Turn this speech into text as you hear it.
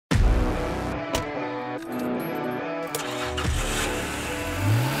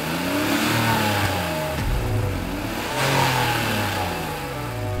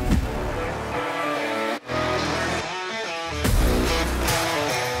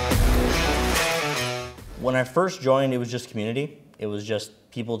When I first joined, it was just community. It was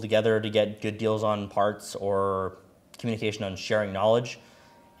just people together to get good deals on parts or communication on sharing knowledge.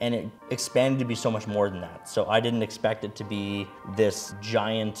 And it expanded to be so much more than that. So I didn't expect it to be this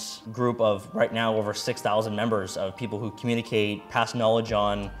giant group of, right now, over 6,000 members of people who communicate, pass knowledge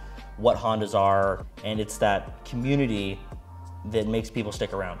on what Hondas are. And it's that community that makes people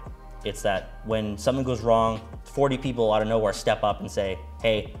stick around. It's that when something goes wrong, 40 people out of nowhere step up and say,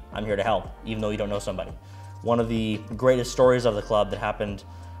 hey, I'm here to help, even though you don't know somebody. One of the greatest stories of the club that happened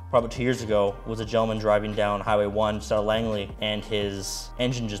probably 2 years ago was a gentleman driving down Highway 1 just out of Langley, and his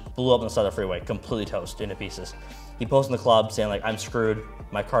engine just blew up on the side of the freeway, completely toast into pieces. He posted in the club saying, like, I'm screwed,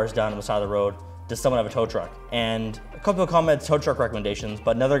 my car's down on the side of the road, does someone have a tow truck? And a couple of commented tow truck recommendations,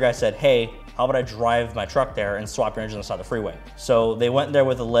 but another guy said, hey, how about I drive my truck there and swap your engine on the side of the freeway? So they went there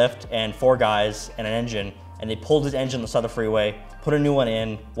with a lift and 4 guys and an engine, and they pulled his engine on the side of the freeway, put a new one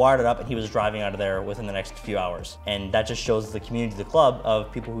in, wired it up, and he was driving out of there within the next few hours. And that just shows the community of the club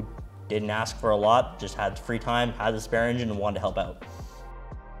of people who didn't ask for a lot, just had free time, had the spare engine, and wanted to help out.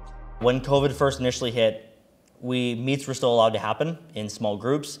 When COVID first initially hit, meets were still allowed to happen in small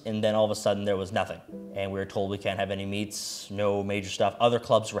groups, and then all of a sudden there was nothing. And we were told we can't have any meets, no major stuff. Other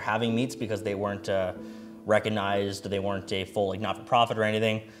clubs were having meets because they weren't recognized, they weren't a full not-for-profit or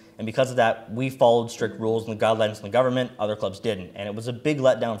anything. And because of that, we followed strict rules and guidelines from the government, other clubs didn't. And it was a big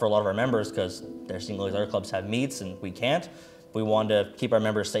letdown for a lot of our members because they're seeing all these other clubs have meets and we can't. We wanted to keep our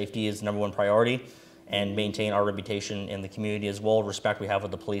members' safety as number one priority and maintain our reputation in the community as well, respect we have with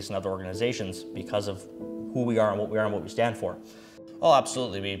the police and other organizations because of who we are and what we stand for. Oh,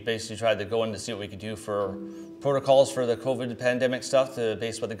 absolutely. We basically tried to go in to see what we could do for protocols for the COVID pandemic stuff to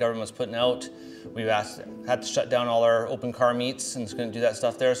base what the government was putting out. We had to shut down all our open car meets and couldn't do that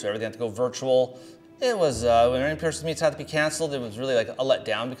stuff there, so everything had to go virtual. It was, when in-person meets had to be canceled, it was really like a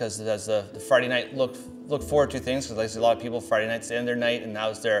letdown because as the Friday night look forward to things, because I see a lot of people Friday nights end their night and that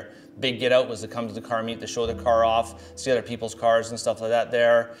was their big get out, was to come to the car meet to show the car off, see other people's cars and stuff like that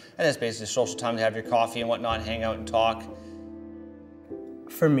there. And it's basically social time to have your coffee and whatnot, hang out and talk.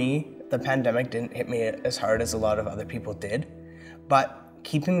 For me, the pandemic didn't hit me as hard as a lot of other people did, but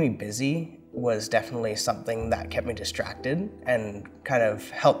keeping me busy was definitely something that kept me distracted and kind of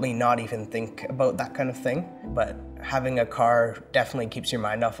helped me not even think about that kind of thing. But having a car definitely keeps your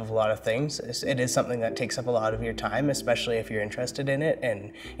mind off of a lot of things. It is something that takes up a lot of your time, especially if you're interested in it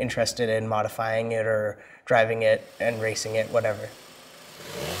and interested in modifying it or driving it and racing it, whatever.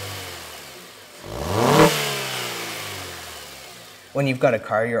 When you've got a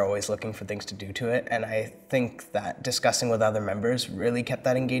car, you're always looking for things to do to it, and I think that discussing with other members really kept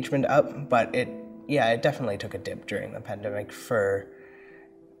that engagement up, but it definitely took a dip during the pandemic for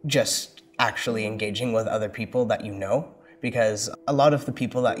just actually engaging with other people that you know, because a lot of the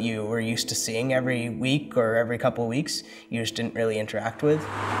people that you were used to seeing every week or every couple of weeks, you just didn't really interact with.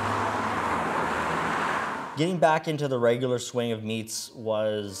 Getting back into the regular swing of meets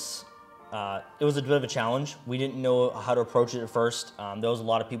was it was a bit of a challenge. We didn't know how to approach it at first. There was a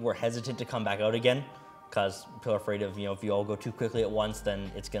lot of people who were hesitant to come back out again because people are afraid of, if you all go too quickly at once, then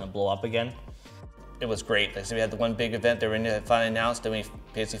it's going to blow up again. It was great. Like I said, we had the one big event they were finally announced, and we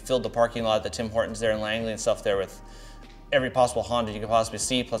basically filled the parking lot at the Tim Hortons there in Langley and stuff there with every possible Honda you could possibly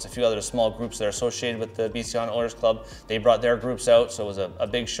see, plus a few other small groups that are associated with the BC Honda Owners Club. They brought their groups out, so it was a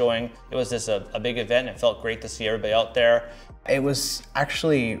big showing. It was just a big event, and it felt great to see everybody out there. It was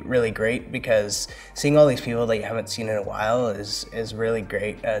actually really great because seeing all these people that you haven't seen in a while is really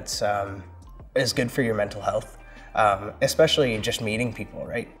great. It's good for your mental health, especially just meeting people,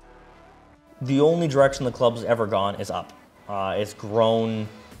 right? The only direction the club's ever gone is up. It's grown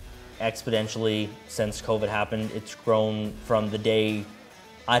exponentially since COVID happened. It's grown from the day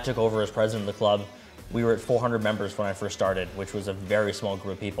I took over as president of the club. We were at 400 members when I first started, which was a very small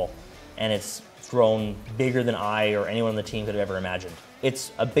group of people. And it's grown bigger than I or anyone on the team could have ever imagined.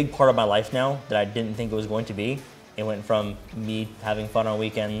 It's a big part of my life now that I didn't think it was going to be. It went from me having fun on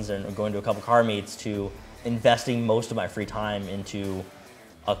weekends and going to a couple car meets to investing most of my free time into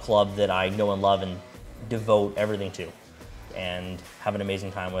a club that I know and love and devote everything to, and have an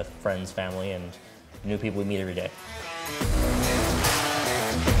amazing time with friends, family, and new people we meet every day.